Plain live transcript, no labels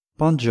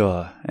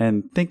Bonjour,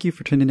 and thank you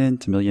for tuning in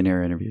to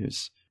Millionaire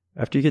Interviews.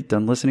 After you get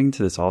done listening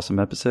to this awesome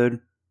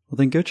episode, well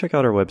then go check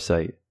out our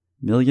website,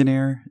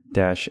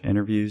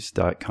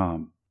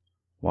 millionaire-interviews.com.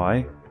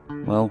 Why?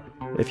 Well,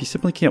 if you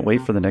simply can't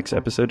wait for the next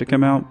episode to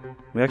come out,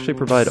 we actually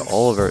provide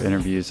all of our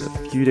interviews a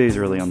few days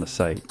early on the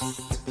site.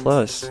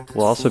 Plus,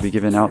 we'll also be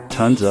giving out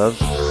tons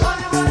of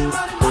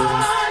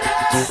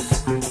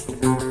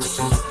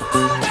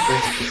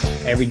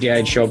every day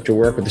I'd show up to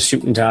work with a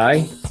suit and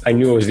tie. I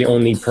knew I was the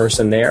only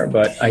person there,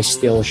 but I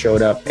still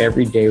showed up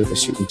every day with a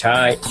suit and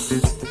tie.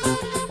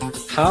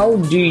 How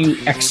do you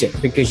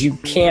exit? Because you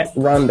can't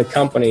run the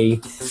company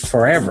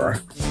forever.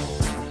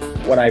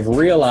 What I've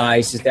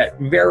realized is that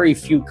very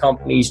few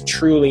companies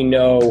truly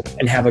know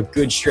and have a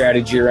good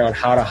strategy around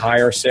how to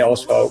hire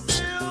sales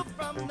folks.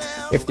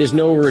 If there's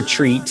no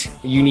retreat,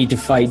 you need to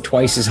fight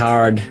twice as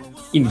hard.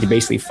 You need to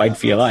basically fight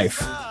for your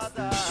life.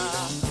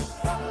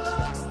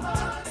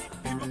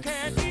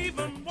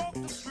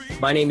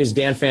 My name is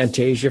Dan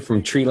Fantasia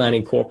from Treeline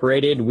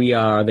Incorporated. We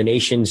are the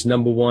nation's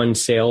 #1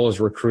 sales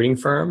recruiting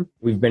firm.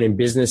 We've been in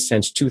business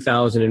since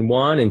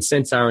 2001, and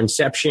since our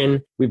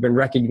inception, we've been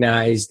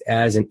recognized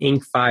as an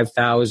Inc.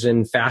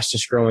 5000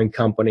 fastest growing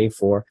company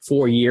for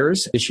 4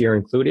 years, this year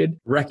included.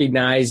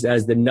 Recognized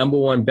as the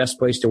 #1 best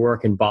place to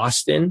work in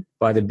Boston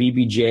by the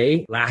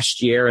BBJ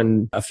last year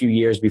and a few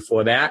years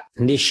before that.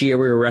 And this year,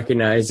 we were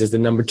recognized as the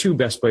 #2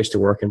 best place to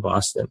work in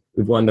Boston.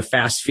 We've won the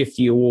Fast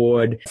 50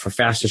 Award for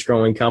fastest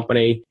growing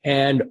company.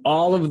 And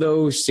all of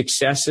those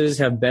successes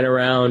have been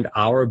around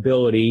our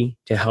ability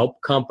to help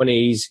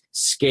companies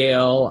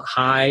scale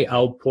high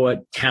output,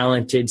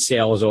 talented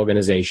sales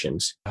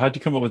organizations. How'd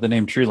you come up with the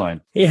name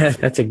Treeline? Yeah,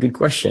 that's a good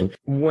question.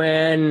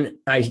 When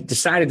I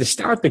decided to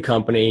start the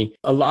company,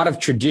 a lot of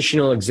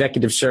traditional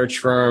executive search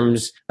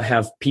firms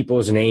have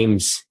people's names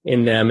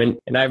in them. And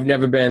I've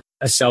never been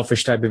a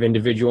selfish type of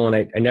individual,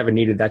 and I never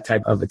needed that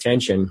type of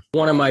attention.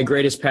 One of my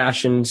greatest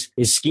passions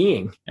is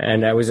skiing,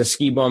 and I was a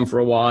ski bum for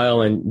a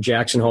while in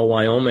Jackson Hole,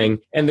 Wyoming.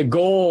 And the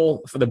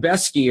goal for the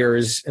best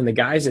skiers and the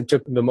guys that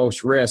took the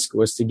most risk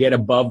was to get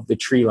above the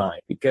tree line,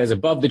 because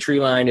above the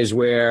tree line is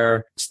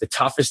where it's the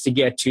toughest to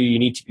get to. You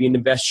need to be in the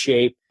best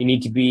shape. You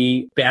need to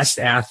be best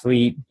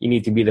athlete. You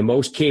need to be the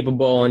most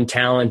capable and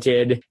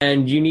talented,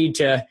 and you need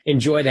to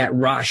enjoy that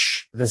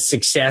rush, the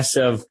success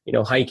of,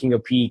 hiking a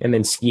peak and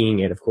then skiing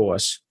it, of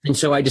course. And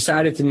so I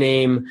decided to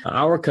name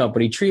our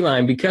company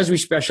Treeline because we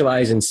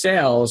specialize in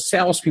sales.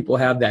 Salespeople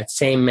have that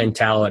same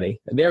mentality.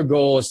 Their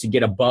goal is to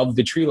get above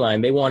the tree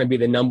line. They want to be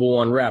the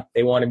 #1 rep.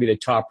 They want to be the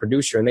top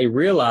producer. And they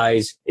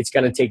realize it's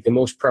going to take the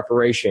most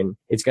preparation.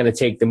 It's going to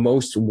take the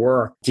most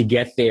work to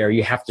get there.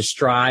 You have to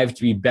strive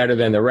to be better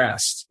than the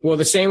rest. Well,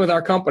 the same with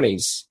our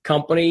companies.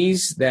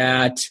 Companies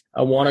that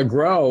want to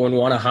grow and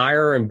want to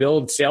hire and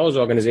build sales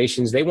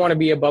organizations, they want to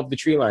be above the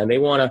tree line. They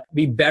want to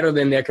be better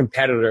than their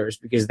competitors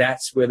because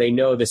that's where they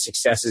know the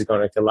success is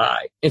going to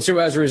lie. And so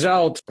as a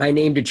result, I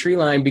named it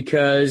Treeline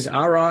because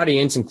our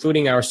audience,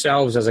 including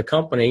ourselves as a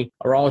company,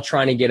 are all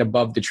trying to get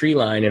above the tree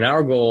line. And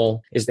our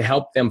goal is to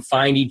help them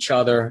find each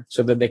other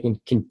so that they can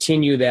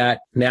continue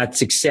that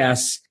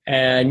success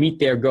and meet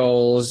their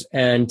goals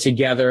and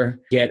together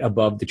get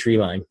above the tree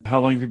line. How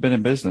long have you been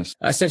in business?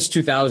 Since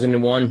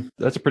 2001.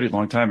 That's a pretty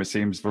long time, it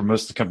seems, for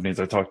most of the companies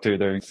I talk to.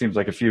 There seems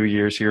like a few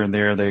years here and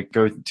there, they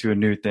go to a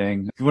new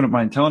thing. If you wouldn't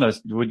mind telling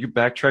us, would you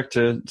backtrack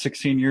to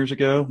 16 years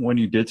ago when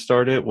you did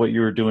start it, what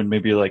you were doing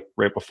maybe like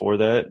right before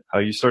that, how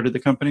you started the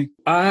company?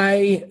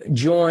 I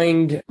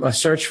joined a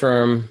search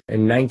firm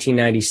in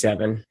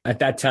 1997. At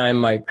that time,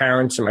 my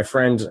parents and my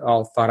friends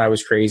all thought I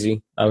was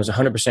crazy. I was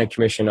 100%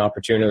 commission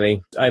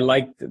opportunity. I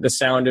liked the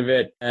sound of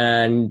it,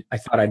 and I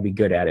thought I'd be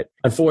good at it.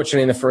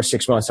 Unfortunately, in the first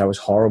 6 months, I was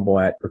horrible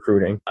at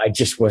recruiting. I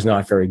just was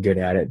not very good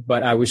at it,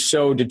 but I was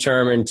so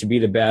determined to be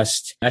the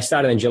best. I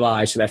started in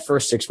July, so that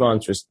first 6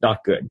 months was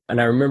not good.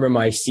 And I remember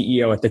my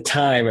CEO at the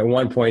time at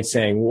one point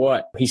saying,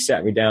 "What?" He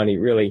sat me down. He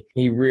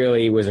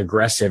really was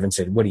aggressive and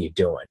said, "What are you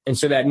doing?" And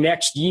so that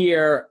next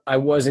year, I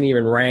wasn't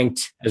even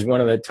ranked as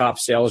one of the top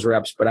sales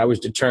reps, but I was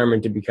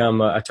determined to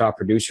become a top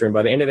producer. And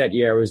by the end of that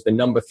year, I was the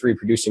 #3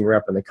 producing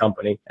rep in the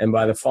company. And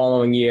by the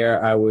following year,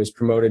 I was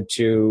promoted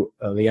to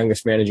the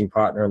youngest managing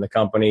partner in the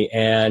company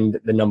and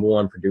the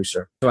 #1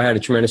 producer. So I had a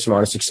tremendous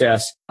amount of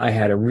success. I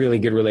had a really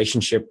good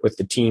relationship with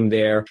the team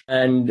there.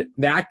 And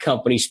that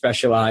company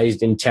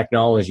specialized in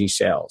technology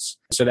sales.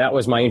 So that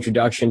was my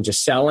introduction to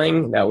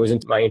selling. That was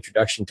my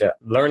introduction to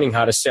learning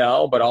how to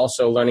sell, but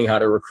also learning how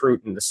to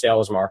recruit in the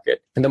sales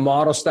market. And the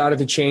model started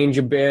to change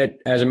a bit.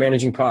 As a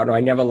managing partner,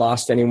 I never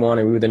lost anyone,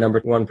 and we were the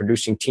 #1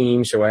 producing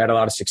team. So I had a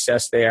lot of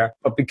success there.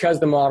 But because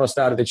the model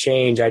started to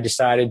change, I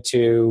decided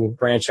to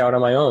branch out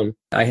on my own.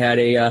 I had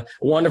a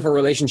wonderful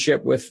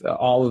relationship with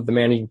all of the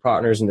managing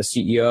partners and the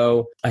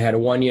CEO. I had a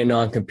 1-year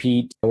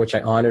non-compete, which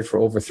I honored for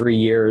over 3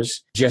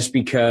 years, just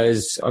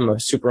because I'm a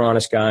super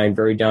honest guy and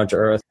very down to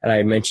earth. And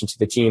I mentioned to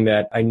the team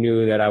that I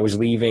knew that I was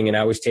leaving and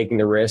I was taking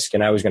the risk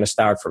and I was going to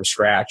start from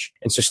scratch.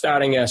 And so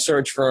starting a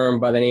search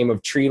firm by the name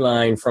of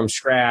Treeline from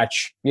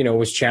scratch,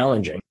 was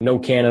challenging. No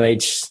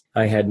candidates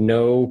I had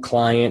no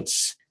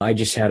clients. I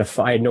just had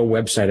I had no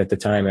website at the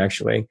time,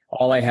 actually.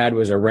 All I had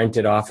was a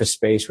rented office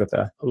space with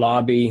a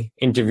lobby,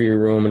 interview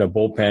room, and a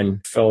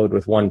bullpen filled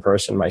with one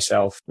person,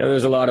 myself. Now, there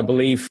was a lot of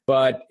belief,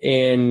 but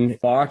in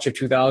March of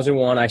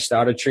 2001, I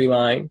started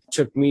Treeline. It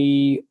took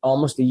me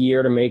almost a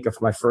year to make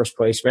my first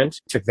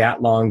placement. It took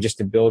that long just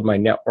to build my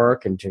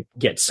network and to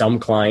get some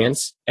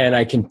clients. And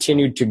I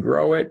continued to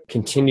grow it,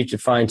 continued to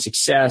find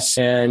success,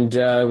 and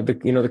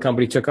the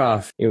company took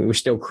off. We're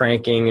still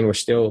cranking, and we're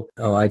still,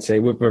 I'd say,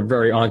 we're a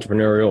very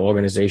entrepreneurial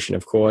organization,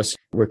 of course.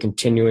 We're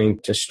continuing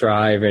to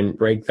strive and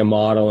break the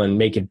model and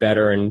make it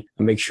better and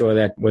make sure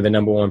that we're the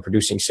number one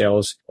producing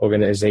sales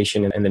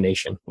organization in the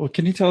nation. Well,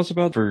 can you tell us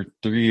about, for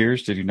 3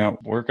 years, did you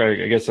not work?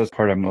 I guess that's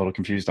part I'm a little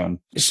confused on.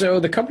 So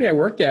the company I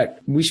worked at,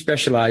 we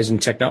specialize in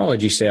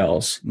technology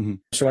sales. Mm-hmm.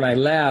 So when I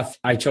left,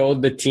 I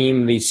told the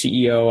team, the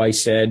CEO, I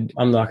said,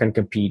 I'm not going to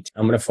compete.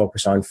 I'm going to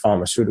focus on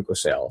pharmaceutical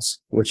sales,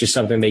 which is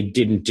something they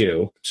didn't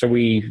do. So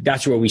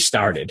that's where we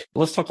started.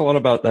 Let's talk a lot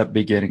about that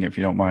beginning, if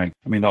you don't mind.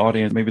 I mean, the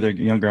audience, maybe they're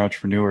younger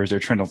entrepreneurs.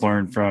 They're trying to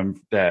learn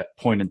from that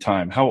point in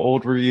time. How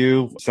old were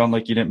you? Sound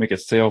like you didn't make a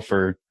sale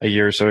for a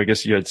year. So I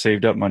guess you had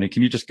saved up money.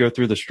 Can you just go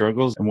through the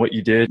struggles and what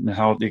you did and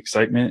how the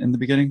excitement in the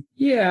beginning?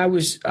 Yeah, I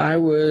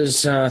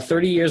was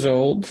 30 years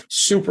old.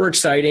 Super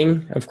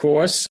exciting, of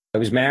course. I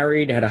was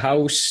married, had a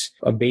house,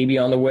 a baby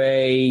on the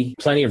way,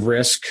 plenty of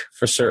risk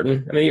for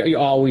certain. I mean, you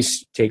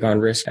always take on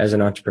risk as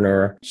an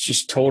entrepreneur.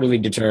 Just totally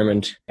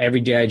determined.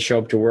 Every day I'd show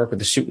up to work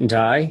with a suit and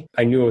tie.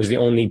 I knew I was the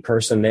only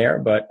person there,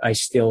 but I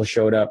still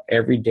showed up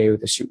every day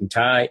with a suit and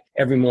tie.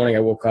 Every morning I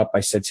woke up,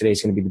 I said,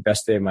 today's going to be the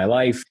best day of my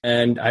life.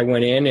 And I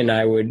went in and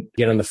I would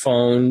get on the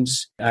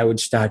phones. I would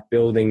start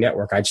building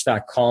network. I'd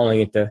start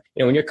calling it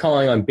when you're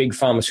calling on big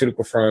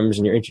pharmaceutical firms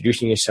and you're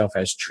introducing yourself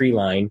as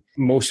Treeline,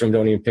 most of them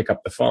don't even pick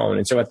up the phone.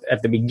 And so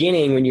at the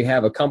beginning, when you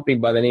have a company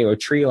by the name of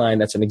Treeline,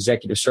 that's an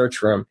executive search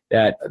firm,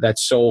 that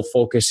sole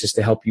focus is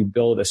to help you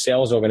build a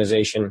sales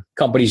organization.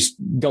 Companies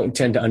don't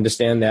tend to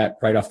understand that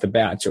right off the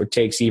bat. So it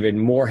takes even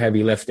more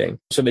heavy lifting.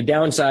 So the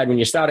downside, when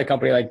you start a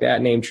company like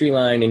that named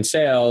Treeline in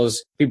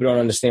sales, people don't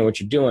understand what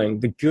you're doing.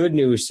 The good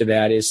news to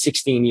that is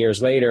 16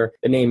 years later,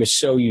 the name is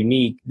so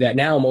unique that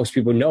now most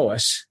people know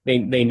us.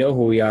 They know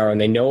who we are and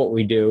they know what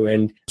we do.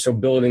 And so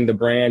building the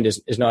brand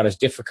is not as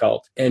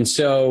difficult. And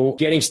so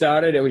getting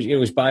started, it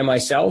was by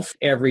myself.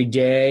 Every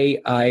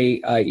day I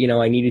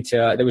needed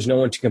to, there was no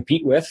one to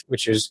compete with,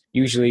 which is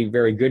usually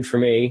very good for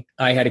me.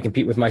 I had to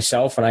compete with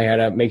myself and I had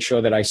to make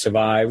sure that I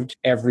survived.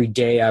 Every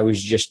day I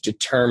was just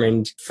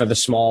determined for the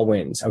small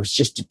wins. I was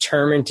just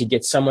determined to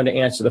get someone to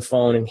answer the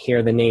phone and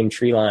hear the name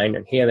Treeline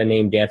and hear the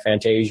name Dan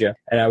Fantasia.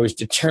 And I was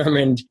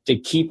determined to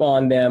keep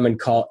on them and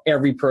call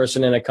every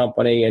person in a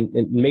company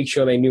and make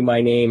sure they knew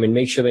my name and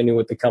make sure they knew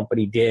what the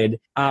company did.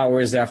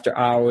 Hours after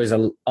hours,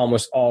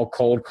 almost all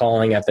cold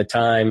calling at the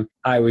time.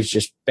 I was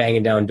just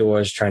banging down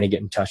doors trying to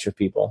get in touch with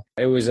people.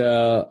 It was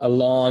a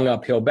long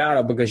uphill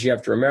battle because you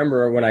have to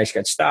remember when I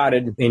got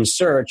started in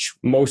search,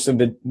 most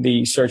of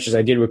the searches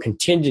I did were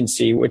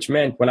contingency, which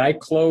meant when I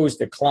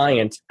closed a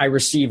client, I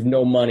received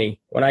no money.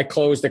 When I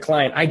closed the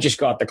client, I just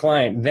got the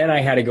client. Then I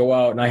had to go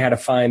out and I had to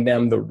find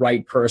them the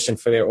right person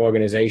for their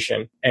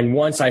organization. And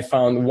once I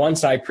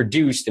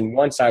produced and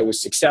once I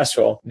was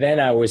successful, then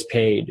I was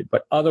paid.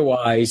 But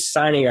otherwise,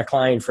 signing a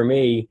client for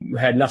me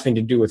had nothing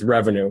to do with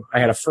revenue. I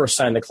had to first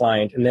sign the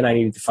client and then I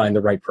needed to find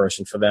the right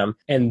person for them.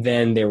 And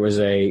then there was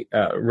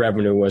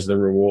revenue was the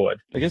reward.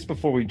 I guess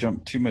before we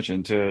jump too much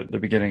into the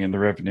beginning and the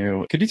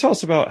revenue, could you tell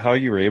us about how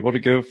you were able to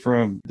go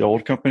from the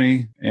old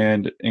company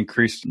and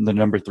increase the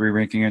number 3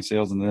 ranking in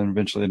sales and then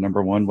eventually the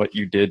number 1, what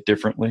you did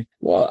differently?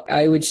 Well,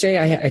 I would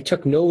say I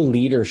took no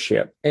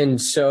leadership.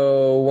 And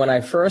so when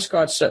I first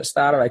got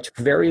started, I took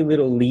very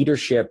little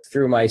leadership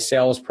through my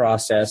sales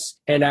process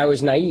and I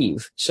was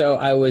naive. So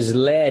I was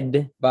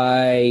led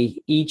by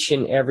each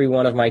and every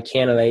one of my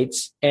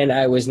candidates and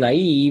I was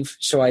naive.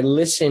 So I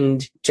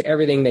listened to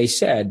everything they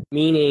said,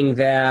 meaning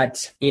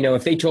that,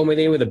 if they told me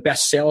they were the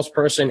best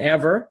salesperson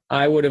ever,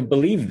 I would have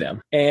believed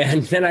them.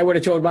 And then I would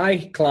have told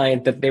my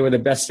client that they were the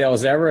best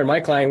sales ever. And my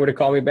client would have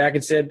called me back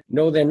and said,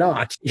 no, they're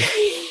not.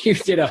 You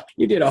did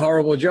a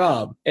horrible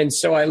job. And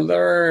so I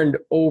learned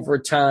over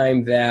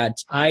time that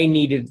I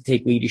needed to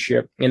take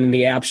leadership. And in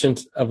the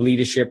absence of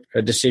leadership,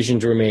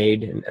 decisions were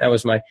made. And that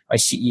was my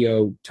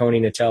CEO,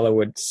 Tony Natella,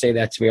 would say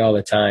that to me all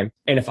the time.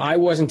 And if I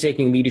wasn't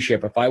taking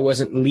leadership, if I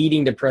wasn't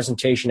leading the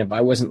presentation, if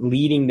I wasn't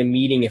leading the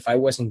meeting, if I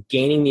wasn't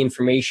gaining the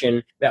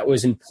information that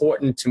was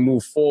important to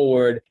move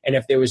forward, and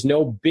if there was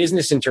no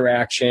business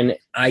interaction,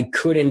 I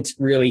couldn't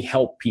really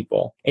help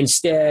people.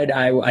 Instead,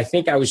 I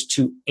think I was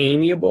too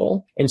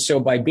amiable. And so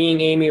by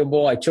being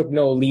amiable, I took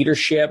no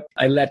leadership.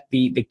 I let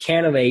the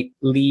candidate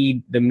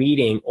lead the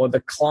meeting or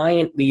the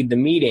client lead the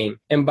meeting.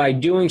 And by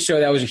doing so,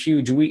 that was a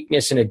huge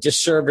weakness and a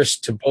disservice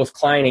to both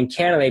client and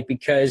candidate,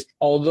 because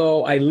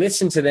although I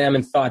listened to them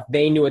and thought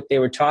they knew what they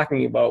were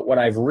talking about, what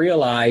I've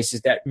realized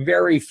is that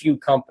very few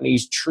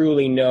companies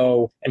truly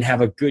know and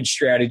have a good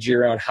strategy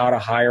around how to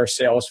hire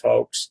sales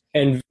folks.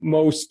 And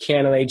most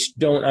candidates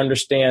don't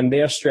understand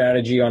their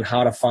strategy on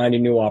how to find a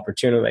new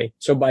opportunity.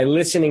 So by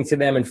listening to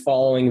them and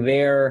following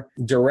their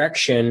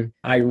direction,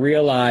 I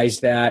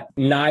realized that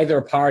neither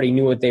party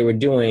knew what they were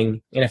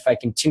doing. And if I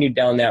continued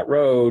down that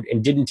road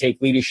and didn't take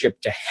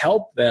leadership to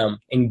help them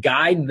and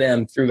guide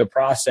them through the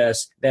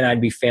process, then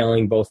I'd be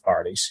failing both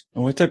parties.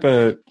 And what type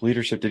of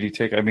leadership did you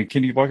take? I mean,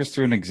 can you walk us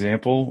through an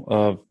example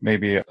of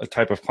maybe a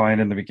type of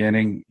client in the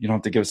beginning? You don't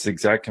have to give us the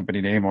exact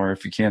company name, or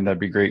if you can, that'd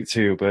be great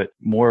too, but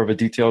more of a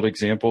detailed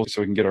example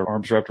so we can get our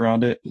arms wrapped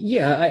around it.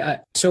 Yeah.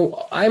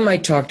 So I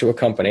might talk to a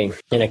company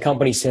and a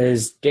company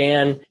says,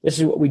 Dan, this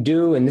is what we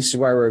do and this is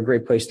why we're a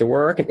great place to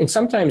work. And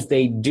sometimes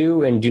they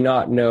do and do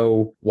not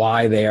know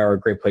why they are a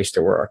great place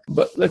to work.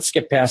 But let's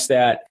get past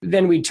that.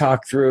 Then we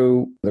talk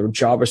through the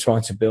job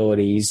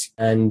responsibilities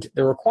and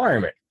the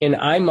requirement. And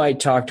I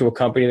might talk to a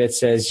company that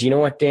says, you know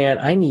what, Dan,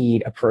 I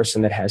need a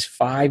person that has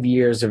 5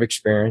 years of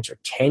experience or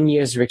 10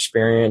 years of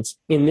experience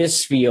in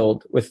this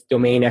field with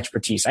domain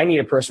expertise. I need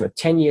a person with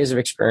 10 years of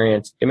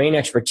experience, domain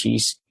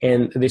expertise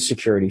in the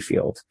security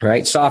field,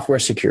 right? Software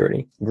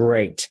security.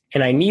 Great.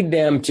 And I need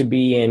them to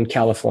be in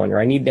California.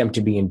 I need them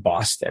to be in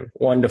Boston.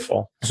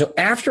 Wonderful. So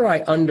after I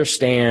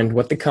understand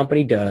what the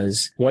company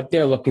does, what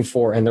they're looking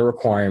for and the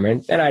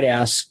requirement, then I'd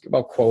ask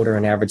about quota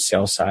and average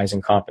sales size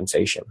and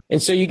compensation.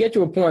 And so you get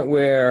to a point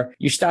where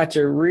you start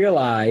to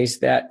realize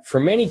that for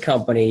many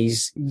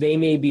companies, they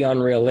may be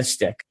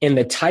unrealistic in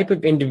the type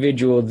of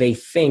individual they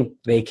think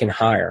they can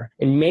hire.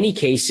 In many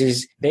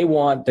cases, they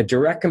want the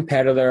direct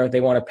competitor. They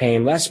want to pay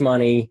him less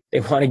money. They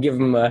want to give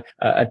them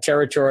a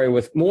territory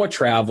with more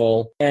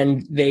travel.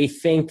 And they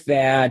think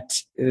that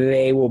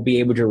they will be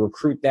able to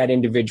recruit that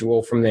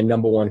individual from their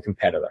number one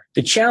competitor.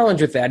 The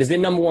challenge with that is their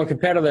number one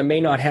competitor may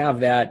not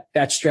have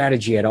that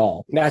strategy at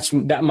all.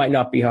 That might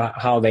not be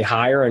how they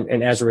hire.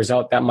 And as a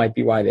result, that might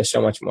be why they're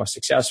so much more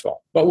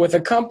successful. But with a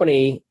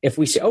company, if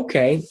we say,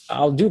 okay,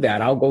 I'll do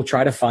that, I'll go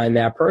try to find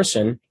that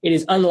person, it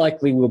is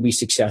unlikely we'll be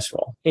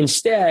successful.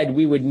 Instead,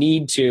 we would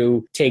need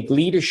to take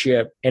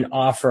leadership and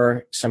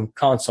offer some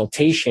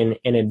consultation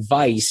and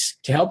advice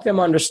to help them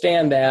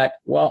understand that,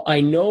 well,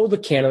 I know the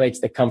candidates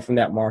that come from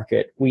that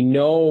market. We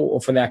know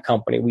from that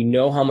company, we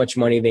know how much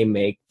money they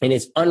make. And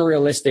it's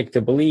unrealistic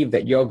to believe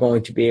that you're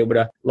going to be able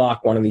to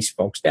lock one of these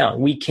folks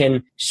down. We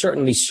can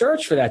certainly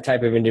search for that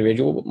type of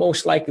individual, but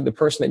most likely the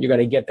person that you're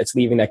going to get that's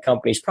leaving that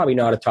company is probably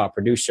not a top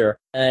producer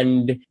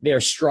and they're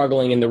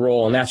struggling in the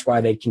role. And that's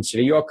why they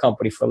consider your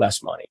company for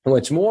less money. And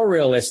what's more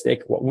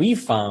realistic, what we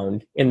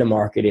found in the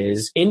market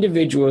is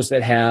individuals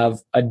that have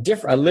a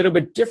little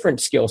bit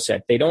different skill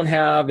set. They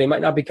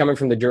might not be coming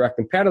from the direct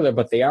competitor,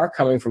 but they are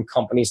coming from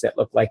companies that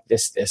look like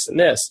this, and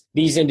this.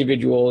 These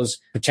individuals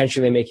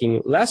potentially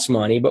making less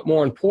money, but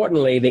more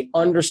importantly, they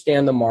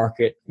understand the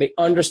market. They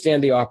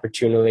understand the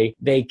opportunity.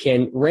 They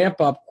can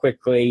ramp up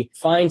quickly,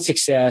 find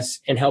success,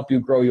 and help you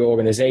grow your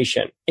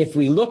organization. If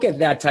we look at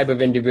that type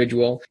of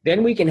individual,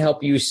 then we can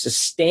help you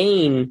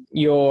sustain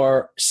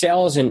your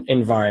sales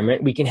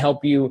environment. We can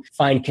help you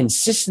find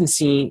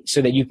consistency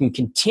so that you can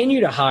continue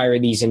to hire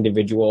these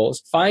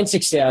individuals, find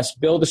success,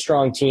 build a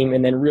strong team,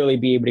 and then really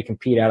be able to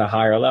compete at a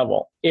higher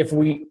level. If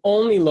we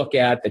only look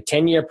at the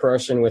 10-year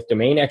person with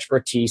domain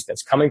expertise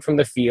that's coming from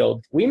the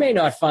field, we may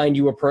not find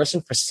you a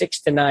person for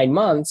 6 to 9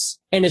 months,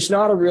 and it's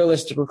not a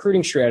realistic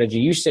recruiting strategy.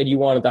 You said you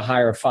wanted to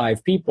hire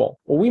 5 people.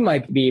 Well, we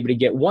might be able to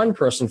get 1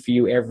 person for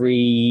you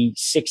every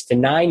 6 to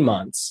 9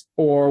 months,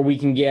 or we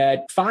can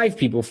get 5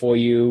 people for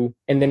you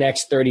in the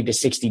next 30 to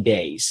 60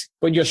 days.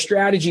 But your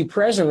strategy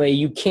presently,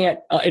 you can't,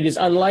 it is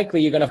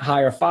unlikely you're going to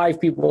hire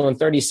 5 people in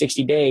 30,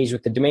 60 days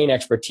with the domain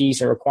expertise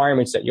and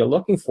requirements that you're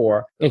looking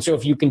for. And so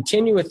if you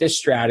continue with this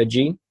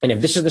strategy, and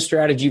if this is the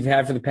strategy you've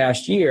had for the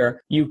past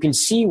year, you can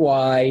see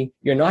why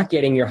you're not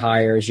getting your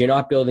hires, you're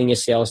not building your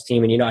sales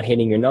team, and you're not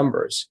hitting your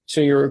numbers. So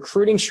your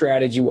recruiting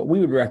strategy, what we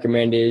would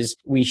recommend is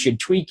we should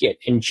tweak it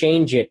and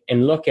change it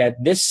and look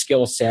at this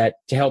skill set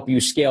to help you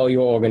scale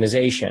your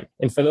organization.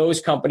 And for those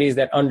companies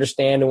that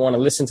understand and want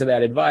to listen to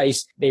that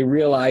advice, they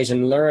realize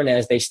and learn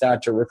as they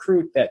start to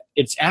recruit that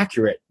it's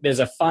accurate. There's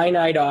a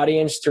finite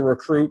audience to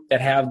recruit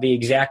that have the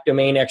exact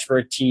domain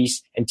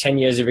expertise and 10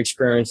 years of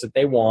experience that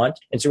they want.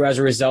 And so as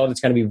a result, it's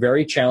going to be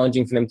very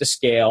challenging for them to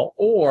scale,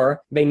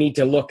 or they need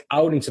to look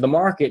out into the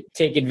market,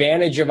 take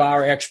advantage of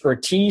our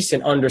expertise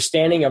and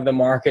understanding of the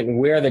market and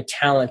where the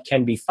talent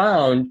can be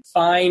found,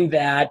 find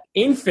that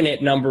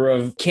infinite number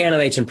of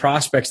candidates and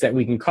prospects that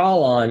we can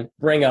call on,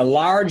 bring a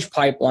large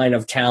pipeline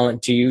of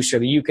talent to you so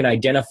that you can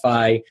identify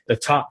identify the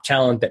top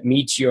talent that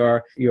meets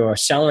your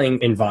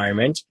selling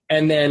environment,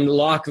 and then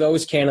lock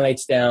those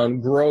candidates down,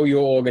 grow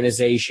your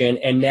organization,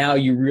 and now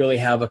you really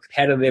have a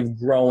competitive,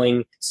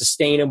 growing,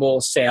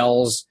 sustainable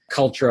sales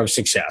culture of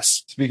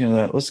success. Speaking of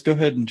that, let's go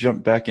ahead and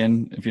jump back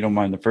in, if you don't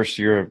mind, the first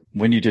year of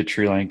when you did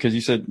Treeline, because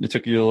you said it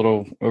took you a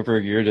little over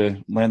a year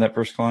to land that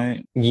first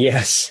client.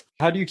 Yes.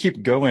 How do you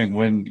keep going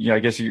when, I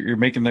guess you're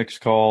making those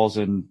calls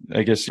and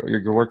I guess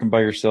you're working by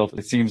yourself?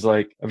 It seems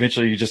like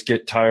eventually you just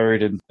get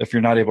tired and if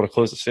you're not able to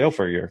close a sale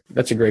for a year.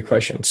 That's a great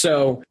question.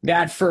 So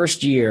that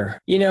first year,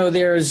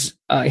 there's,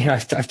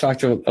 I've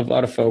talked to a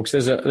lot of folks.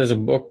 There's a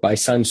book by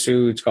Sun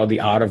Tzu. It's called The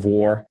Art of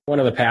War.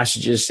 One of the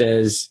passages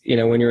says,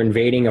 when you're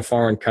invading a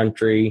foreign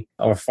country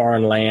or a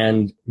foreign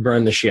land,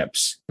 burn the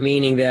ships.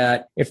 Meaning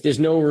that if there's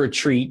no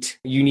retreat,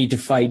 you need to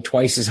fight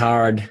twice as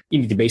hard. You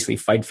need to basically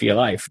fight for your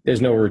life.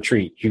 There's no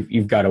retreat.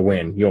 You've got to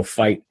win. You'll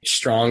fight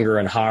stronger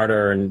and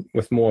harder and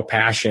with more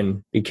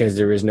passion because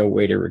there is no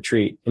way to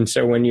retreat. And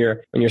so when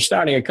you're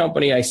starting a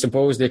company, I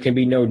suppose there can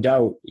be no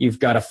doubt you've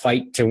got to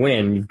fight to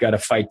win. You've got to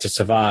fight to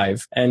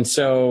survive. And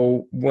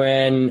so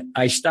when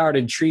I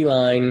started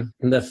Treeline,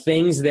 the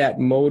things that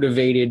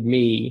motivated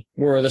me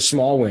were the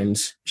small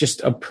wins.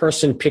 Just a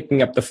person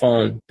picking up the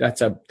phone.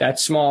 That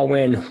small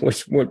win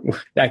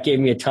that gave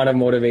me a ton of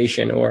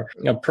motivation, or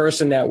a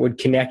person that would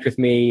connect with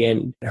me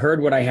and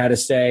heard what I had to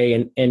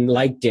say and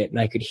liked it. And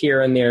I could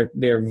hear in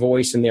their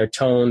voice and their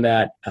tone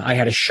that I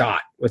had a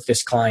shot with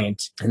this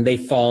client and they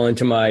fall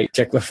into my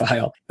tickler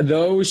file.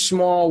 Those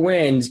small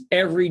wins,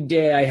 every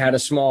day I had a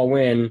small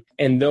win,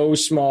 and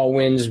those small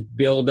wins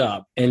build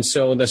up. And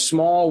so the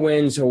small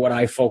wins are what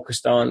I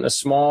focused on. The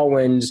small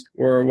wins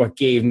were what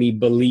gave me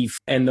belief.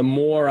 And the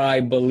more I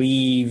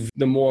believe,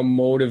 the more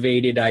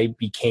motivated I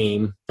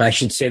became. I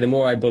should say the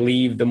more I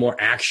believed, the more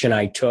action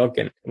I took.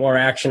 And the more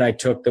action I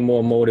took, the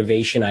more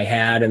motivation I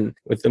had. And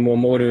with the more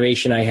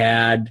motivation I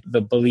had,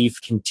 the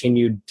belief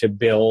continued to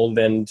build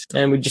and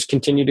we just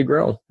continued to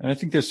grow. And I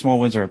think those small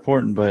wins are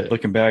important, but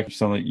looking back, you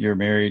sound like you're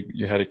married,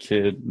 you had a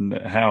kid in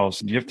the house.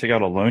 Do you have to take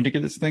out a loan to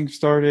get this thing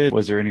started?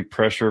 Was there any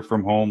pressure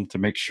from home to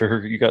make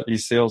sure you got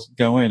these sales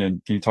going?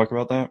 And can you talk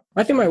about that?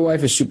 I think my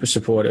wife is super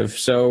supportive.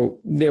 So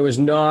there was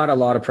not a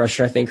lot of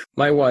pressure. I think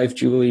my wife,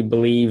 Julie,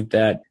 believed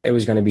that it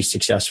was going to be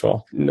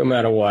successful no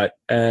matter what.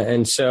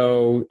 And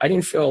so I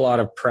didn't feel a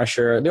lot of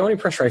pressure. The only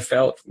pressure I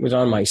felt was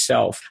on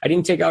myself. I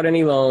didn't take out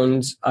any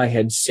loans. I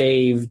had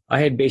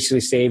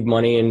basically saved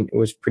money and it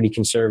was pretty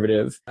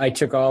conservative. I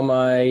took all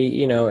my,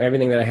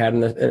 everything that I had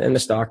in the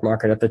stock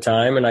market at the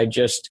time, and I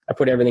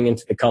put everything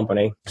into the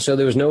company. So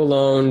there was no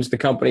loans. The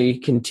company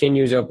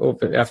continues up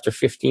after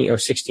 15 or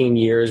 16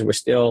 years. We're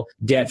still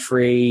debt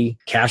free,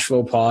 cash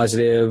flow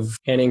positive,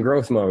 and in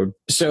growth mode.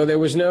 So there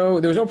was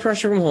no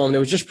pressure from home. There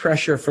was just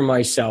pressure from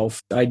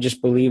myself. I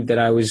just believed that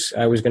I was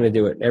going to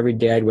do it. Every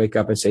day I'd wake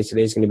up and say,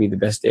 today's going to be the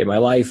best day of my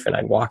life. And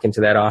I'd walk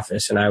into that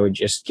office and I would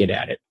just get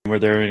at it. Were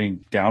there any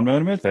down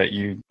moments that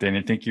you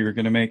didn't think you were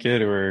going to make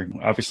it? Or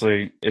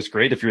obviously it's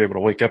great if you're able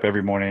to wake up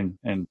every morning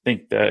and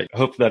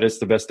hope that it's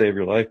the best day of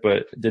your life.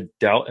 But did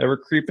doubt ever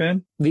creep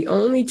in? The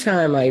only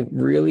time I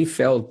really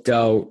felt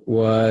doubt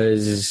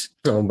was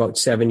about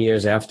 7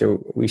 years after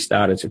we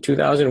started. So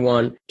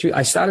 2001,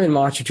 I started in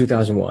March of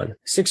 2001.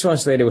 6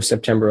 months later was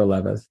September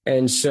 11th.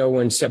 And so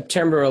when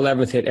September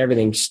 11th hit,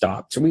 everything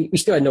stopped. So we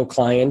still had no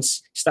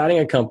clients. Starting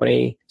a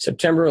company,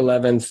 September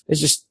 11th,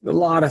 there's just a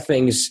lot of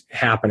things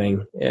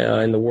happening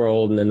in the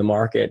world and in the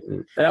market.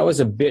 And that was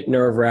a bit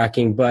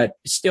nerve-wracking, but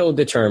still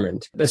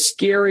determined. The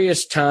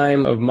scariest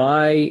time of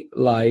my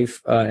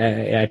life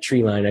at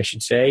Treeline, I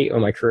should say, or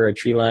my career at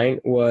Treeline,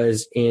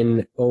 was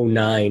in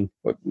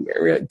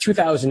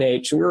 2008.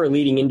 So we were a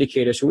leading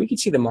indicator. So we could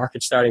see the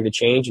market starting to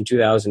change in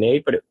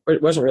 2008, but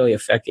it wasn't really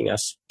affecting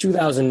us.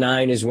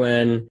 2009 is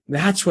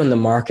that's when the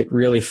market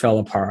really fell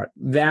apart.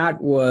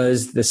 That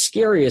was the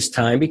scariest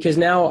time because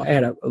now I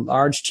had a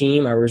large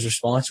team. I was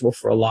responsible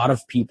for a lot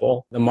of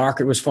people. The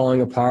market was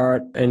falling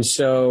apart. And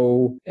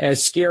so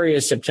as scary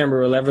as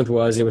September 11th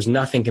was, it was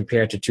nothing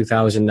compared to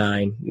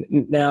 2009.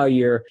 Now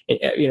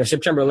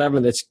September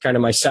 11th, it's kind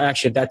of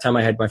actually at that time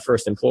I had my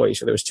first employee.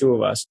 So there was two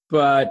of us,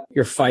 but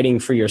you're fighting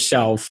for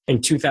yourself.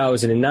 In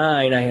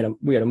 2009,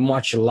 we had a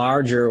much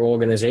larger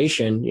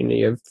organization.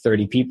 You have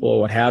 30 people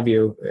or what have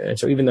you. And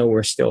so even though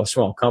we're still a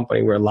small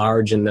company, we're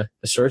large in the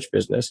search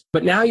business.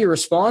 But now you're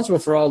responsible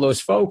for all those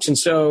folks. And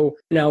so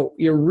now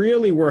you're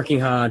really working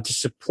hard to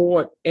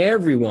support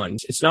everyone.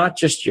 It's not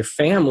just your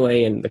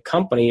family and the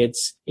company. It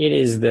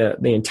is the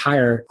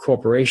entire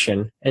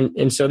corporation.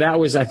 And so that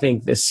was, I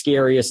think, the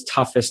scariest,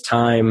 toughest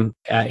time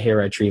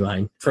here at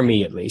Treeline, for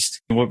me at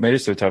least. What made it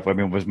so tough? I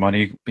mean, was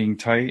money being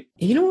tight?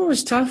 You know what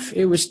was tough?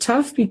 It was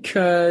tough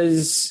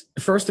because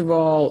First of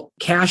all,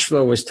 cash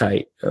flow was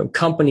tight.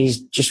 Companies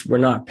just were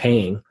not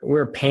paying.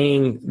 We're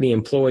paying the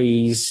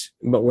employees,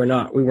 but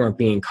we weren't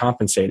being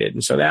compensated.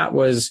 And so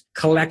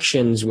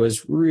collections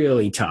was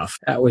really tough.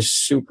 That was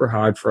super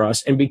hard for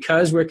us. And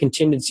because we're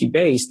contingency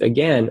based,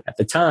 again, at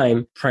the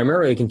time,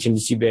 primarily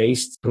contingency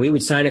based, we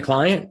would sign a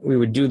client, we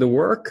would do the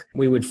work,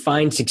 we would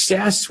find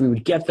success, we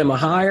would get them a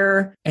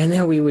hire, and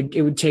then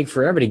it would take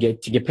forever to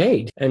get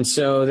paid. And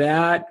so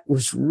that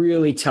was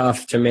really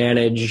tough to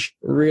manage,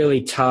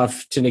 really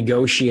tough to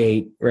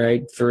negotiate,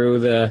 right, through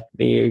the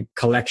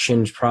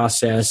collections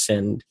process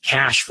and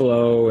cash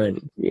flow.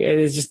 And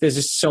there's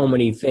just so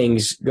many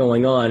things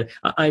going on.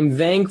 I'm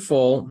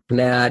thankful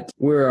that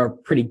we're a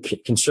pretty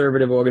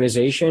conservative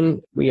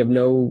organization. We have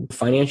no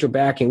financial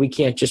backing. We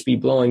can't just be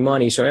blowing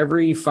money. So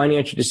every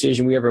financial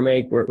decision we ever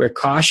make, we're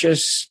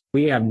cautious.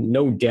 We have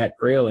no debt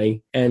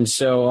really. And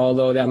so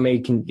although that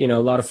a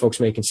lot of folks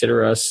may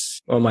consider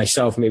us, or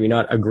myself, maybe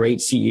not a great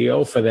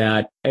CEO for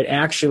that, it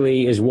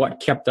actually is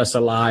what kept us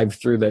alive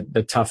through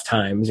the tough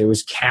times. It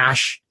was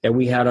cash that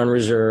we had on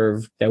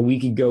reserve that we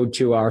could go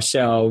to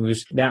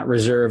ourselves. That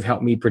reserve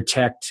helped me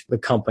protect the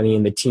company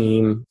and the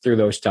team through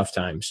those tough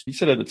times. You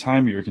said at the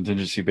time you were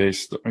contingency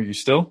based. Are you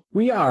still?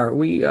 We are.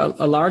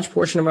 A large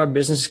portion of our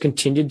business is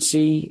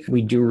contingency.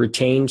 We do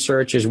retained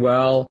search as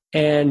well.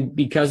 And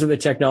because of the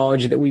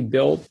technology that we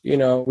built,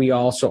 we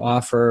also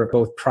offer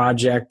both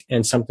project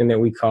and something that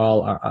we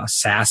call a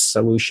SaaS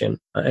solution.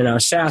 And our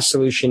SaaS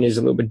solution is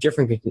a little bit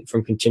different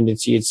from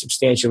contingency. It's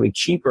substantially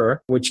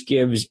cheaper, which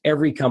gives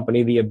every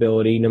company the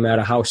ability, no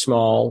matter how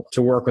small,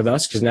 to work with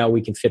us because now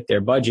we can fit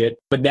their budget.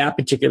 But that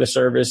particular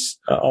service,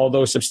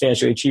 although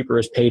substantially cheaper,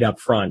 is paid up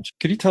front.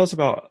 Could you tell us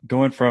about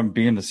going from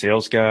being the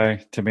sales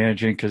guy to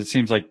managing? Because it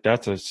seems like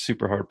that's a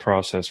super hard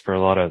process for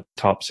a lot of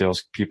top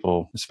sales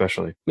people,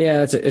 especially.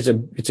 Yeah,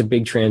 it's a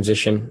big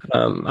transition.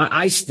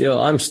 I'm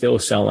still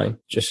selling,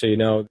 just so you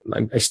know.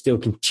 I still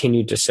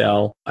continue to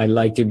sell. I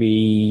like to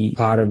be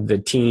part of the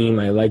team.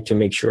 I like to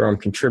make sure I'm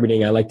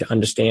contributing. I like to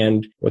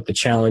understand what the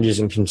challenges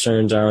and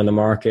concerns are in the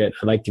market.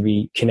 I like to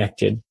be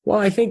connected. Well,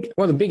 I think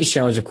one of the biggest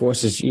challenges, of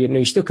course, is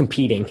you're still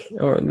competing,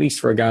 or at least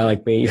for a guy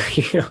like me.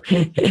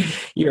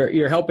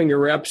 You're helping your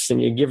reps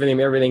and you're giving them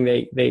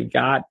everything they've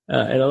got,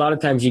 and a lot of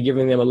times you're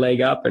giving them a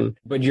leg up,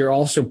 but you're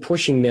also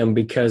pushing them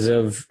because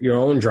of your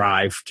own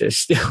drive to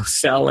still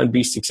sell and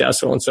be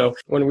successful. And so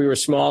when we were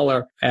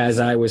smaller, as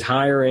I was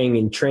hiring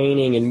and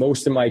training, and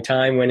most of my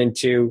time went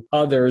into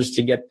others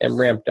to get them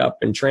ramped up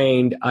and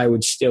trained, I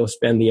would still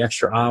spend the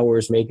extra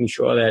hours making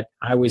sure that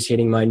I was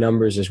hitting my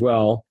numbers as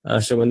well.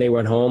 So when they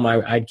went home,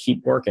 I'd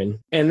keep working.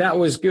 And that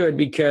was good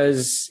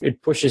because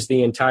it pushes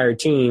the entire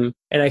team.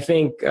 And I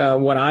think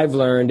what I've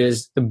learned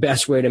is the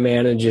best way to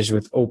manage is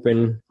with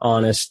open,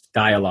 honest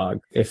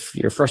dialogue. If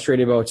you're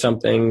frustrated about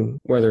something,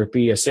 whether it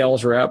be a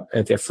sales rep,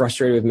 if they're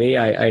frustrated with me,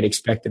 I'd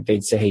expect that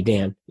they'd say, "Hey,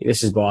 Dan,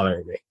 this is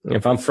bothering me." And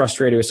if I'm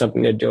frustrated with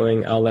something they're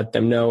doing, I'll let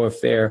them know.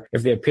 If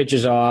their pitch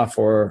is off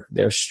or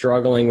they're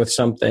struggling with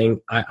something,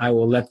 I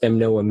will let them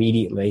know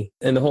immediately.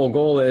 And the whole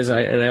goal is,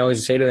 I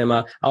always say to them,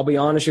 I'll be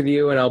honest with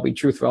you and I'll be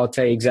truthful. I'll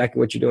tell you exactly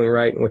what you're doing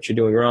right and what you're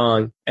doing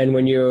wrong. And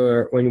when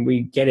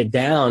we get it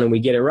down and we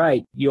get it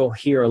right, you'll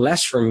hear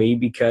less from me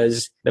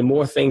because the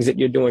more things that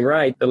you're doing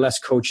right, the less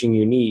coaching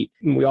you need.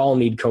 We all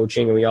need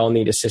coaching and we all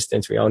need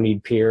assistance. We all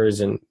need peers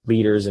and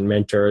leaders and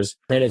mentors.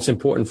 And it's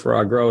important for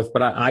our growth.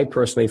 But I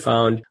personally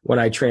found when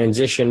I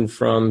transitioned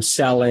from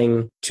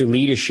selling to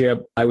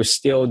leadership, I was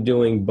still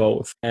doing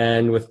both.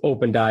 And with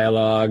open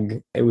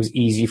dialogue, it was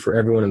easy for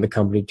everyone in the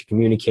company to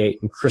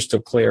communicate and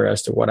crystal clear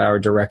as to what our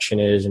direction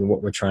is and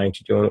what we're trying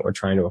to do and what we're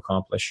trying to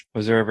accomplish.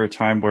 Was there ever a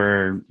time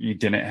where you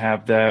didn't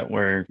have that,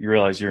 where you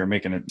realized you were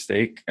making a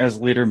mistake as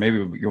a leader? Maybe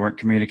you weren't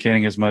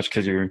communicating as much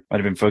because you might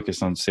have been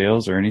focused on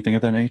sales or anything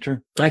of that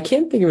nature? I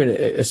can't think of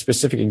a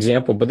specific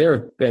example, but there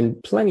have been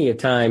plenty of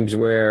times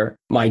where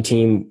my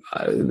team,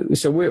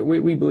 so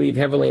we believe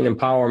heavily in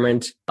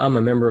empowerment. I'm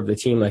a member of the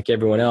team like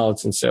everyone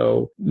else. And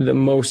so the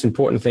most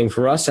important thing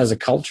for us as a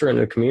culture and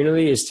a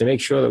community is to make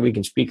sure that we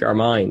can speak our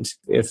minds.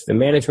 If the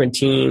management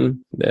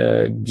team,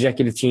 the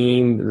executive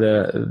team,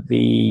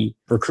 the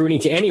recruiting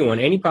to anyone,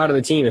 any part of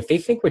the team, if they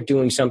think we're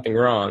doing something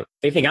wrong,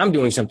 they think I'm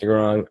doing something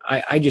wrong,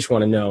 I just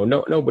want to know.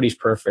 Nobody's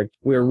perfect.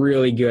 We're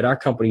really good. Our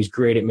company's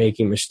great at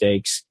making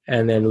mistakes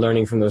and then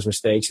learning from those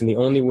mistakes. And the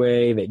only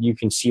way that you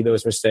can see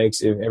those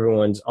mistakes is if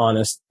everyone's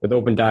honest with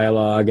open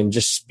dialogue and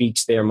just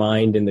speaks their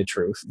mind and the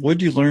truth. What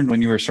did you learn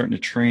when you were starting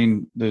to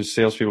train those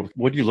salespeople?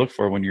 What do you look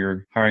for when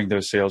you're hiring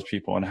those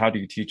salespeople, and how do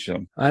you teach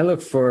them? I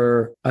look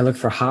for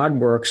hard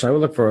work. So I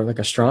would look for like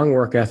a strong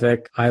work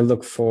ethic. I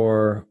look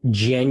for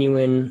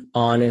genuine,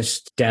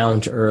 honest,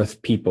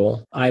 down-to-earth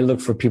people. I look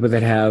for people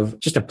that have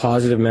just a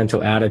positive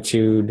mental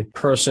attitude,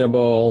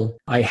 personable.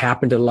 I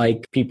happen to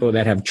like people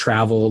that have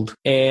traveled.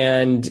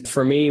 And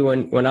for me,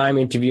 when I'm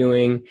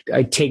interviewing,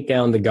 I take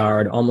down the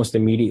guard almost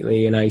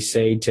immediately. And I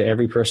say to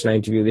every person I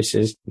interview, this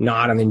is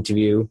not an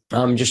interview.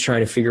 I'm just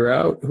trying to figure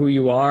out who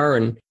you are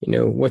and,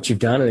 what you've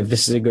done and if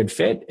this is a good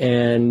fit.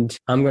 And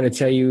I'm going to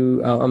tell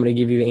you, I'm going to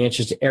give you the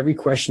answers to every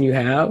question you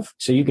have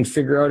so you can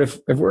figure out if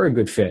we're a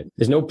good fit.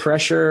 There's no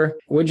pressure.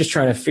 We're just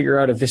trying to figure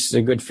out if this is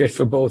a good fit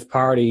for both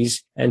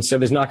parties. And so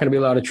there's not going to be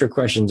a lot of trick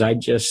questions. I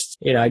just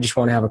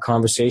want to have a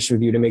conversation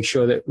with you to make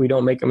sure that we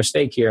don't make a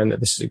mistake here and that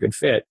this is a good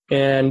fit.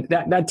 And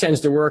that tends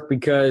to work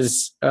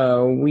because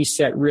we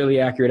set really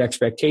accurate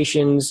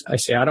expectations. I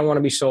say, I don't want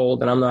to be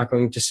sold and I'm not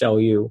going to sell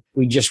you.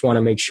 We just want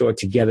to make sure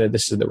together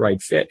this is the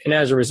right fit. And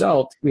as a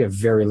result, we have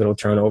very little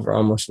turnover,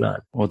 almost none.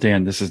 Well,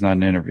 Dan, this is not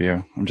an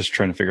interview. I'm just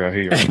trying to figure out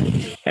who you are.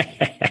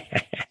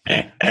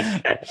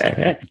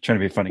 Trying to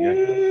be a funny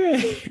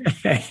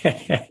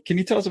guy. Can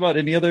you tell us about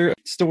any other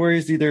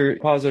stories, either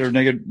positive or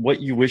negative,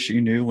 what you wish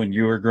you knew when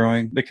you were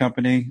growing the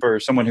company? For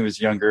someone who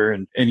was younger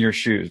and in your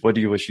shoes, what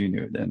do you wish you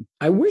knew then?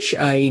 I wish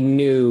I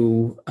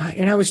knew,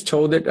 and I was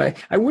told that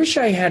I wish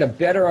I had a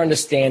better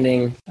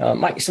understanding.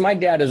 My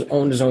dad has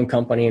owned his own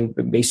company,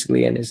 and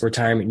basically in his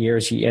retirement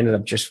years, he ended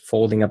up just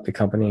folding up the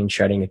company and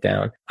shutting it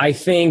down. I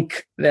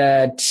think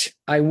that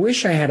I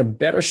wish I had a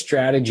better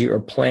strategy or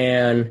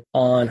plan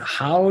on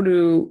how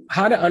to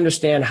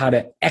understand how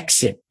to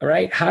exit,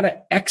 right? How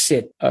to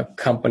exit a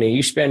company.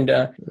 You spend,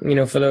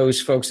 for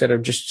those folks that are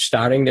just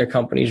starting their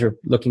companies or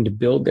looking to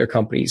build their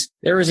companies,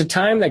 there is a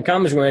time that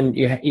comes when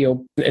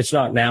it's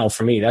not now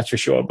for me, that's for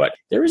sure, but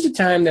there is a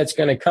time that's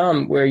going to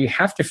come where you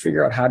have to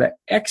figure out how to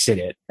exit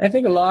it. I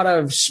think a lot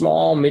of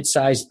small,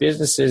 mid-sized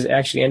businesses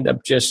actually end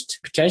up just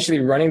potentially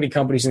running the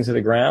companies into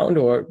the ground,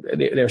 or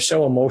they're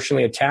so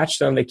emotionally attached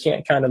to them, they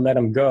can't kind of let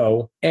them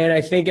go. And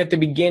I think at the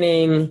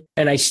beginning,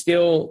 and I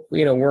still,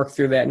 work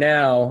through that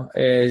now,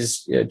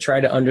 is try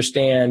to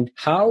understand,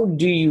 how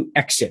do you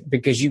exit?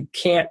 Because you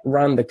can't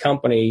run the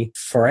company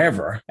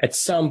forever. At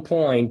some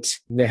point,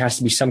 there has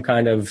to be some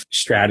kind of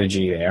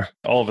strategy there.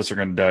 All of us are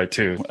going to die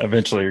too.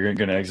 Eventually, you're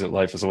going to exit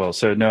life as well.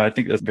 So no, I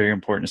think that's very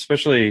important,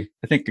 especially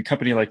I think a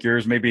company like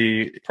yours,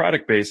 maybe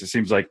product based, it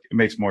seems like it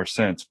makes more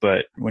sense.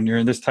 But when you're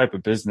in this type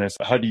of business,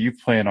 how do you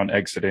plan on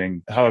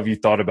exiting? How have you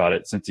thought about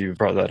it since you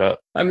brought that up?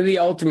 I mean, the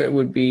ultimate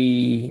would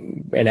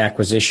be an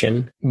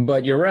acquisition,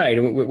 but you're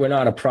right. We're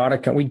not a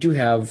product. We do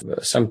have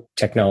some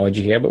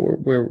technology here, but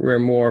we're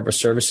more of a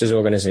services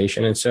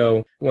organization. And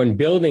so when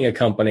building a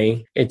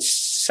company, it's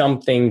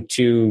something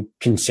to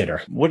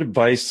consider. What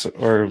advice,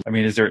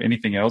 is there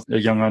anything else a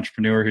young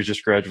entrepreneur who's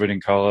just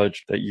graduating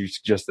college that you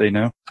suggest they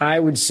know? I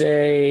would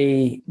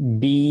say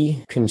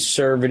be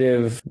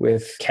conservative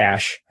with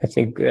cash. I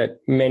think that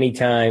many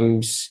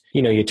times,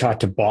 you're taught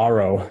to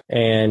borrow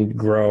and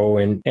grow.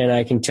 And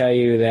I can tell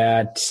you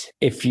that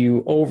if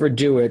you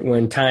overdo it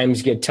when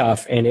times get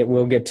tough, and it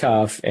will get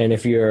tough, and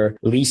if you're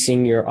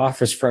leasing your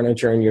office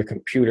furniture and your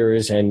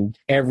computers and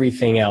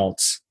everything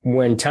else,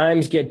 when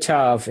times get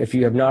tough, if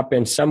you have not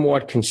been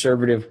somewhat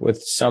conservative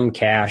with some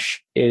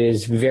cash, it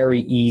is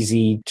very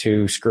easy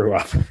to screw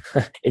up.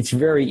 It's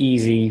very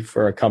easy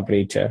for a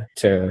company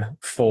to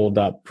fold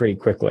up pretty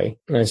quickly.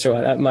 And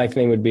so my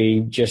thing would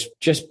be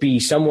just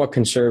be somewhat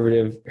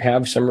conservative,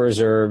 have some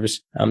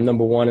reserves,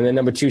 number one. And then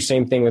number two,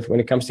 same thing with when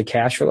it comes to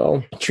cash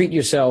flow. Treat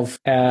yourself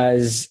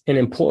as an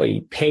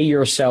employee. Pay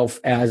yourself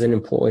as an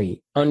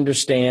employee.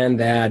 Understand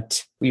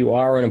that you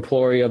are an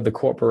employee of the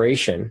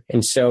corporation.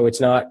 And so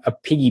it's not a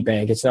piggy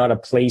bank. It's not a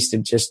place to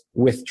just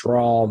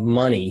withdraw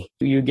money.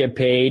 You get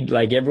paid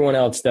like everyone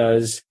else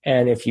does.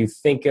 And if you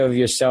think of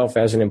yourself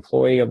as an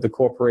employee of the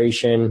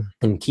corporation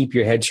and keep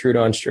your head screwed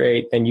on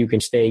straight, then you can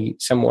stay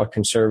somewhat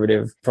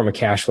conservative from a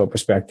cash flow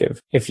perspective.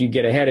 If you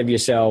get ahead of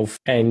yourself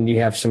and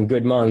you have some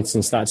good months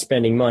and start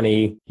spending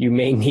money, you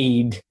may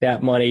need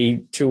that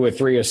money 2 or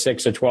 3 or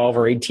 6 or 12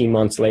 or 18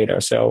 months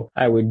later. So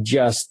I would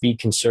just be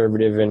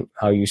conservative in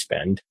how you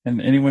spend.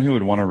 And anyone who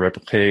would want to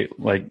replicate,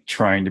 like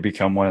trying to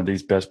become one of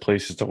these best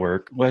places to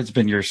work, what has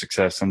been your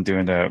success in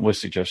doing that? What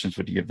suggestions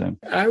would you give them?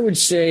 I would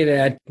say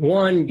that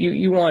one,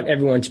 you want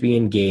everyone to be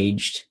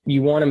engaged.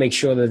 You want to make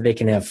sure that they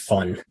can have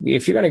fun.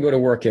 If you're going to go to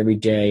work every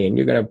day and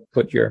you're going to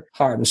put your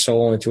heart and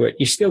soul into it,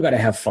 you still got to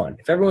have fun.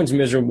 If everyone's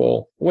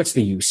miserable, what's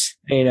the use?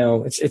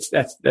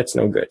 That's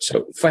no good.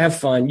 So if I have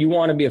fun, you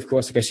want to be, of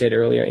course, like I said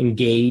earlier,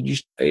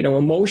 engaged,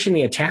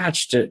 emotionally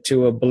attached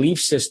to a belief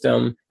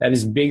system that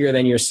is bigger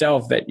than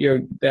yourself,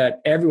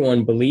 that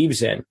everyone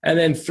believes in. And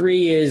then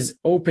 3 is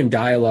open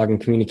dialogue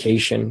and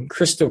communication,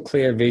 crystal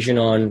clear vision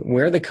on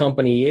where the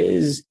company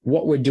is,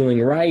 what we're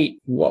doing right,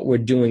 what we're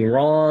doing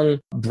wrong,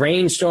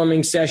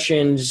 brainstorming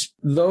sessions.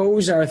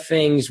 Those are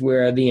things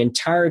where the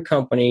entire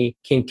company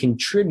can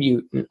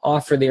contribute and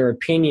offer their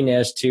opinion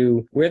as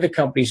to where the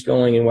company's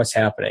going and what's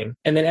happening.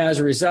 And then as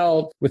a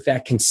result, with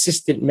that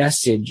consistent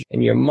message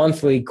and your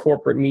monthly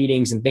corporate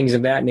meetings and things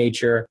of that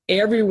nature,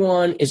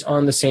 everyone is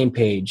on the same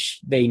page.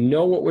 They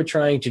know what we're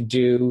trying to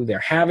do. They're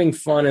having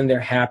fun and they're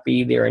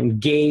happy. They're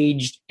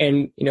engaged.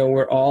 And,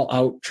 we're all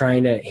out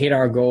trying to hit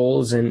our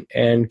goals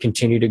and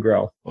continue to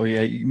grow. Oh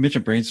yeah, you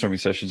mentioned brainstorming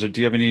sessions. Do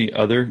you have any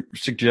other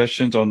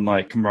suggestions on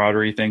like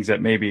camaraderie things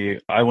that maybe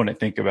I wouldn't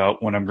think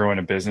about when I'm growing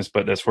a business,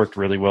 but that's worked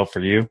really well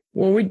for you?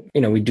 Well,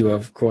 we do,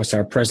 of course,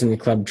 our President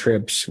Club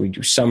trips. We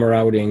do summer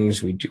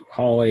outings. We do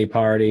holiday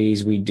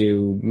parties. We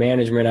do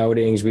management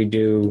outings.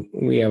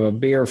 We have a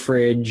beer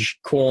fridge,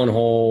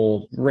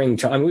 cornhole, ring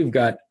time. I mean, we've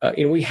got,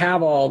 we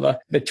have all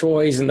the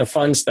toys and the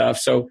fun stuff.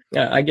 So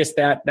I guess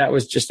that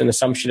was just an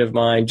assumption of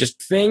mine,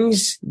 just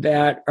things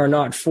that are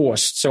not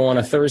forced. So on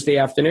a Thursday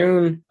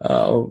afternoon,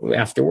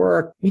 after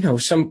work,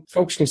 some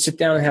folks can sit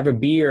down and have a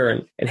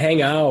beer and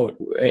hang out,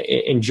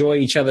 enjoy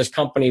each other's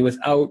company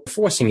without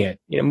forcing it.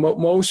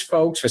 Most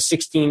folks for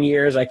 16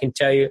 years, I can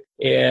tell you,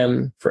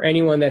 for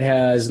anyone that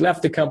has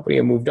left the company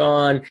and moved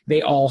on,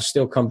 they all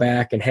still come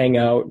back and hang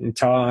out and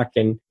talk,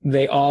 and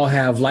they all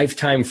have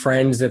lifetime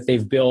friends that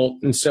they've built.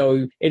 And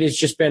so it has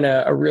just been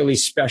a really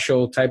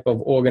special type of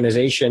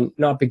organization,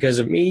 not because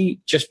of me,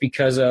 just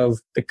because of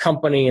the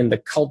company and the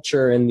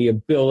culture and the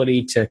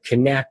ability to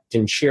connect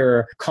and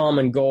share a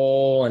common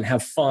goal and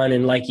have fun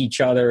and like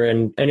each other.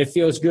 And it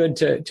feels good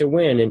to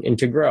win and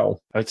to grow.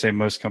 I'd say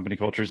most company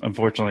cultures,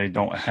 unfortunately,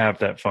 don't have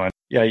that fun.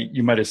 Yeah,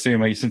 you might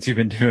assume, since you've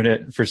been doing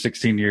it for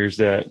 16 years,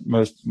 that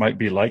most might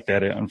be like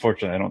that.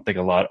 Unfortunately, I don't think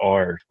a lot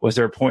are. Was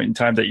there a point in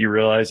time that you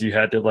realized you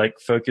had to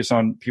focus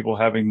on people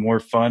having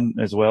more fun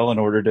as well in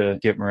order to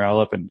get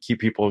morale up and keep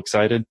people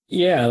excited?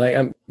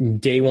 Yeah,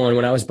 day one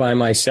when I was by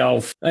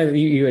myself,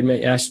 you had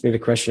asked me the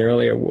question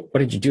earlier, what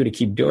did you do to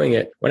keep doing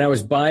it? When I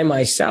was by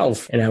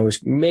myself and I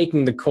was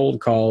making the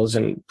cold calls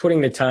and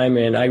putting the time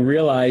in, I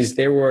realized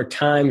there were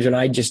times when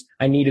I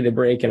needed a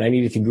break and I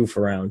needed to goof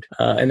around.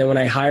 And then when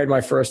I hired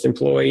my first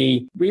employee,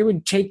 we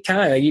would take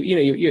time.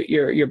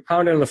 You're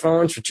pounding on the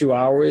phones for 2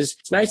 hours.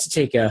 It's nice to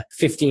take a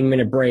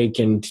 15-minute break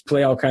and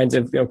play all kinds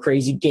of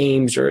crazy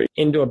games or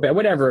indoor bed,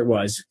 whatever it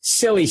was,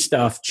 silly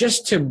stuff,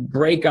 just to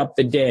break up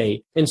the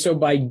day. And so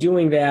by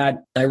doing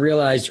that, I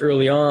realized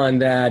early on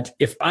that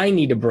if I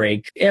need a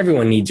break,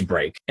 everyone needs a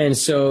break. And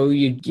so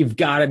you've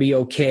got to be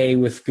okay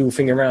with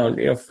goofing around.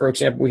 For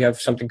example, we have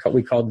something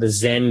we call the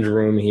Zen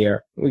room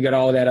here. We got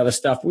all of that other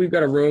stuff. We've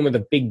got a room with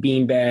a big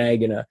bean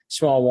bag and a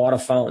small water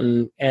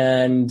fountain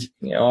and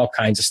all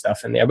kinds of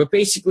stuff in there. But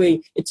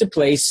basically, it's a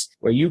place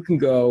where you can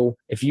go.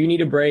 If you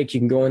need a break, you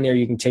can go in there.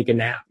 You can take a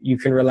nap. You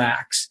can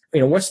relax.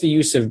 What's the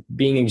use of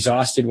being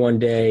exhausted one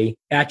day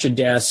at your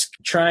desk,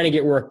 trying to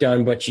get work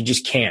done, but you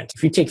just can't?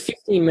 If you take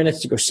 15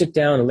 minutes to go sit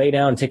down and lay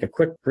down and take a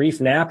quick, brief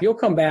nap, you'll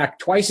come back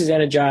twice as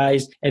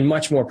energized and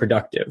much more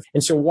productive.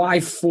 And so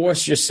why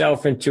force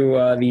yourself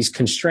into these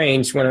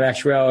constraints when in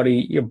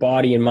actuality, your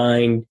body and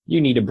mind,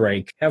 you need a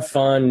break. Have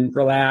fun,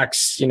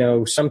 relax.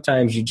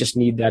 Sometimes you just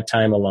need that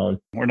time alone.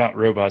 We're not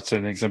robots.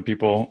 I think some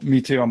people,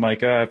 me too, I'm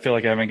like, I feel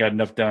like I haven't got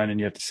enough done and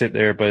you have to sit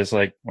there. But it's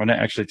like, why not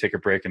actually take a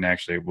break and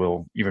actually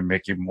will even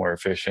make you more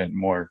efficient,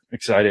 more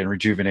excited and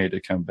rejuvenated to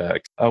come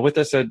back. With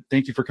that said,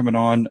 thank you for coming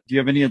on. Do you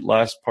have any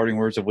last parting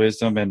words of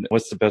wisdom? And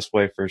what's the best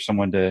way for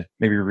someone to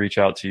maybe reach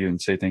out to you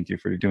and say thank you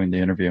for doing the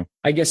interview?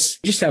 I guess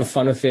just have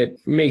fun with it.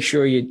 Make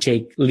sure you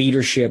take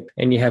leadership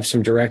and you have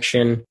some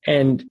direction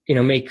and,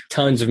 make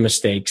tons of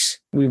mistakes.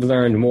 We've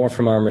learned more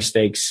from our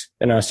mistakes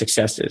than our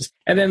successes.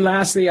 And then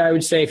lastly, I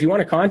would say if you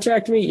want to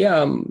contact me,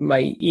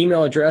 my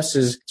email address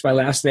it's my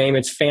last name.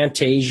 It's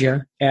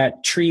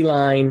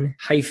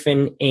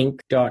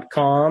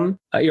fantasia@treeline-inc.com.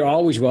 You're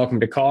always welcome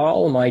to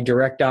call. My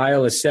direct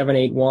dial is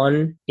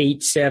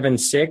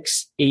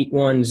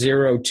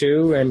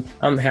 781-876-8102. And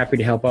I'm happy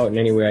to help out in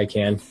any way I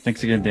can.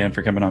 Thanks again, Dan,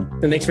 for coming on.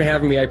 And thanks for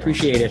having me. I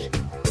appreciate it.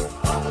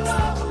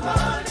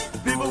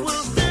 People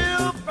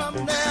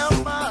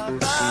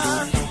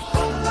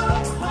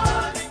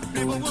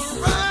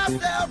will rise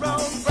their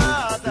own.